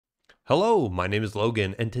Hello, my name is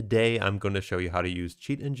Logan, and today I'm going to show you how to use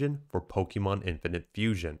Cheat Engine for Pokémon Infinite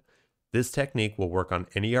Fusion. This technique will work on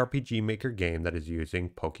any RPG Maker game that is using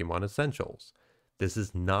Pokémon Essentials. This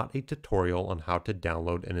is not a tutorial on how to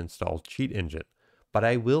download and install Cheat Engine, but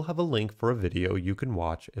I will have a link for a video you can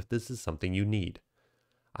watch if this is something you need.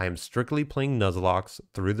 I am strictly playing Nuzlocke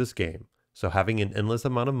through this game, so having an endless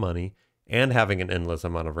amount of money and having an endless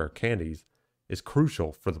amount of rare candies is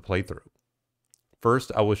crucial for the playthrough.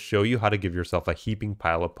 First, I will show you how to give yourself a heaping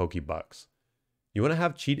pile of PokeBucks. You want to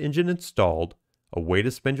have Cheat Engine installed, a way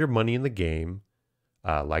to spend your money in the game,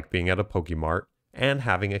 like being at a Pokemart, and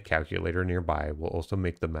having a calculator nearby will also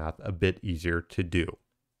make the math a bit easier to do.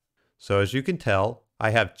 So as you can tell,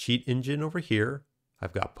 I have Cheat Engine over here,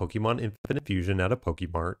 I've got Pokémon Infinite Fusion at a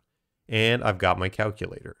Pokemart, and I've got my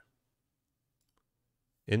calculator.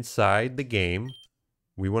 Inside the game,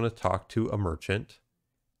 we want to talk to a merchant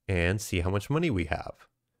and see how much money we have.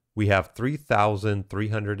 We have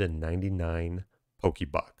 3,399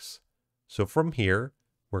 PokeBucks. So from here,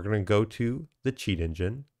 we're going to go to the Cheat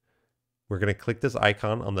Engine. We're going to click this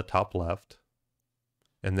icon on the top left,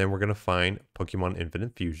 and then we're going to find Pokémon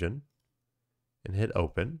Infinite Fusion and hit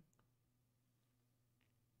open.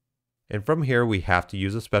 And from here, we have to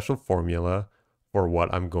use a special formula for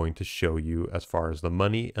what I'm going to show you as far as the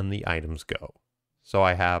money and the items go. So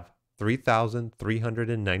I have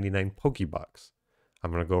 3,399 PokeBucks. I'm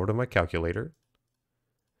going to go over to my calculator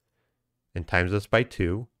and times this by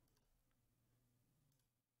 2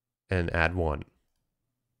 and add 1.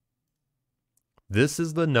 This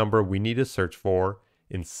is the number we need to search for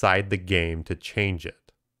inside the game to change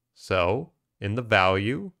it. So in the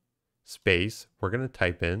value space, we're going to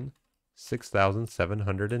type in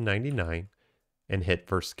 6,799 and hit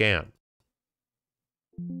for scan.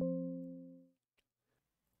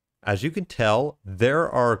 As you can tell, there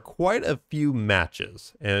are quite a few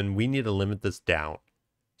matches, and we need to limit this down.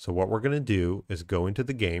 So what we're going to do is go into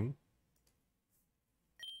the game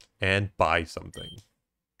and buy something.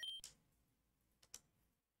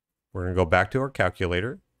 We're going to go back to our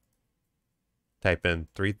calculator, type in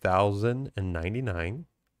 3,099,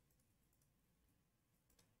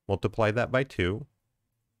 multiply that by 2,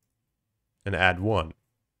 and add 1.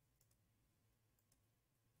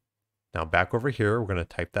 Now back over here, we're going to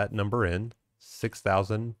type that number in,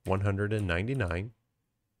 6,199,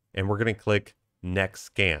 and we're going to click Next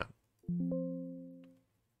Scan.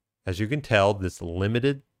 As you can tell, this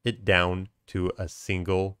limited it down to a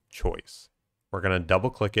single choice. We're going to double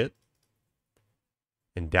click it,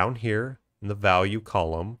 and down here in the value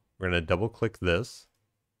column, we're going to double click this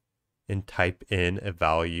and type in a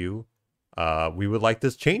value we would like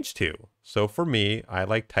this changed to. So for me, I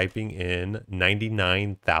like typing in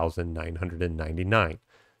 99,999.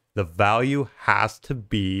 The value has to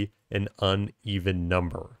be an uneven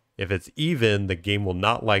number. If it's even, the game will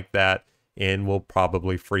not like that and will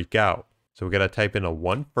probably freak out. So we got to type in a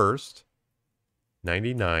 1 first,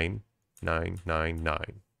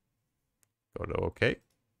 99,999. Go to OK.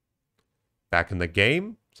 Back in the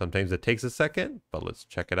game. Sometimes it takes a second, but let's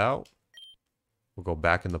check it out. We'll go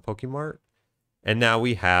back in the Pokemart. And now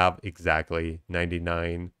we have exactly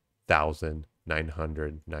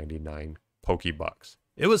 99,999 PokeBucks.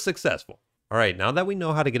 It was successful. All right, now that we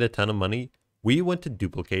know how to get a ton of money, we want to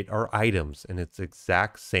duplicate our items in its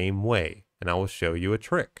exact same way. And I will show you a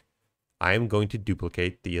trick. I am going to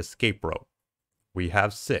duplicate the escape rope. We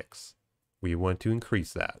have 6. We want to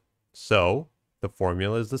increase that. So the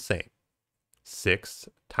formula is the same. 6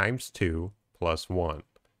 times 2 plus 1.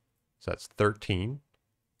 So that's 13.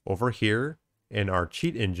 Over here in our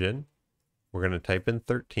Cheat Engine, we're going to type in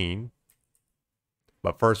 13.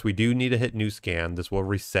 But first, we do need to hit New Scan. This will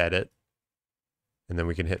reset it. And then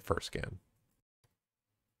we can hit First Scan.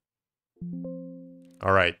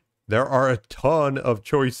 All right. There are a ton of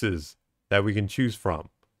choices that we can choose from.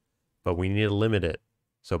 But we need to limit it.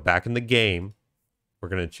 So back in the game, we're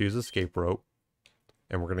going to choose Escape Rope.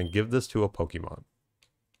 And we're going to give this to a Pokemon.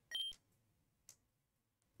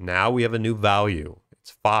 Now we have a new value.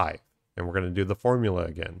 It's 5. And we're going to do the formula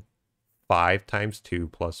again. 5 times 2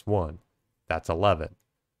 plus 1. That's 11.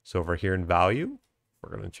 So over here in value, we're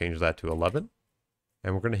going to change that to 11.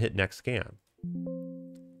 And we're going to hit Next Scan.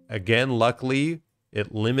 Again, luckily,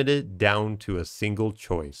 it limited down to a single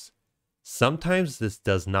choice. Sometimes this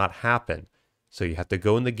does not happen. So you have to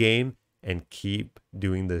go in the game and keep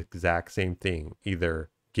doing the exact same thing. Either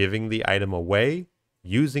giving the item away,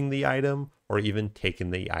 using the item, or even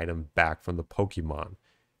taking the item back from the Pokemon.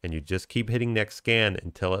 And you just keep hitting Next Scan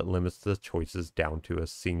until it limits the choices down to a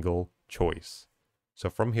single choice. So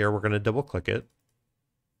from here, we're going to double click it,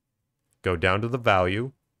 go down to the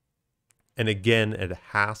value, And again, it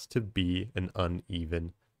has to be an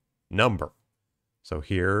uneven number. So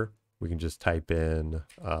here we can just type in,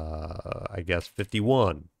 I guess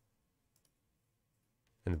 51.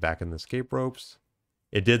 And back in the escape ropes.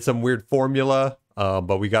 It did some weird formula,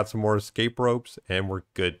 but we got some more escape ropes and we're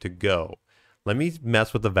good to go. Let me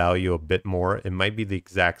mess with the value a bit more. It might be the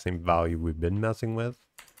exact same value we've been messing with,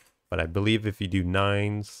 but I believe if you do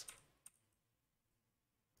 9s,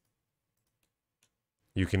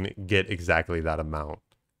 you can get exactly that amount.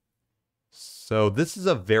 So this is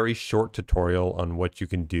a very short tutorial on what you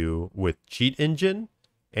can do with Cheat Engine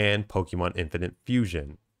and Pokemon Infinite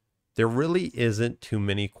Fusion. There really isn't too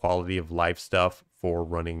many quality of life stuff for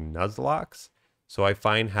running Nuzlocke, so I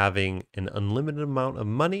find having an unlimited amount of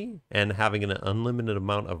money and having an unlimited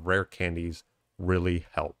amount of rare candies really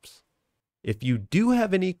helps. If you do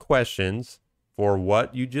have any questions for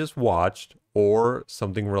what you just watched or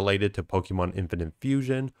something related to Pokemon Infinite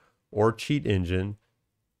Fusion or Cheat Engine,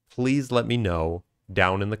 please let me know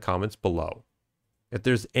down in the comments below. If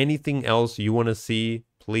there's anything else you want to see,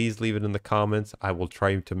 please leave it in the comments. I will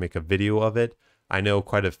try to make a video of it. I know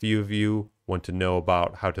quite a few of you want to know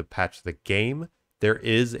about how to patch the game. There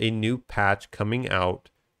is a new patch coming out,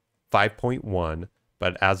 5.1,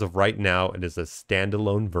 but as of right now, it is a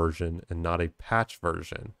standalone version and not a patch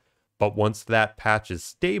version. But once that patch is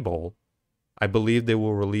stable, I believe they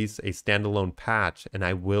will release a standalone patch, and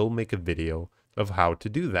I will make a video of how to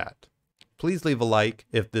do that. Please leave a like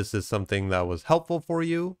if this is something that was helpful for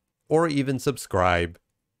you, or even subscribe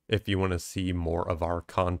if you want to see more of our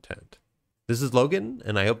content. This is Logan,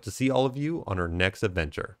 and I hope to see all of you on our next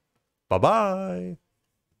adventure. Bye-bye!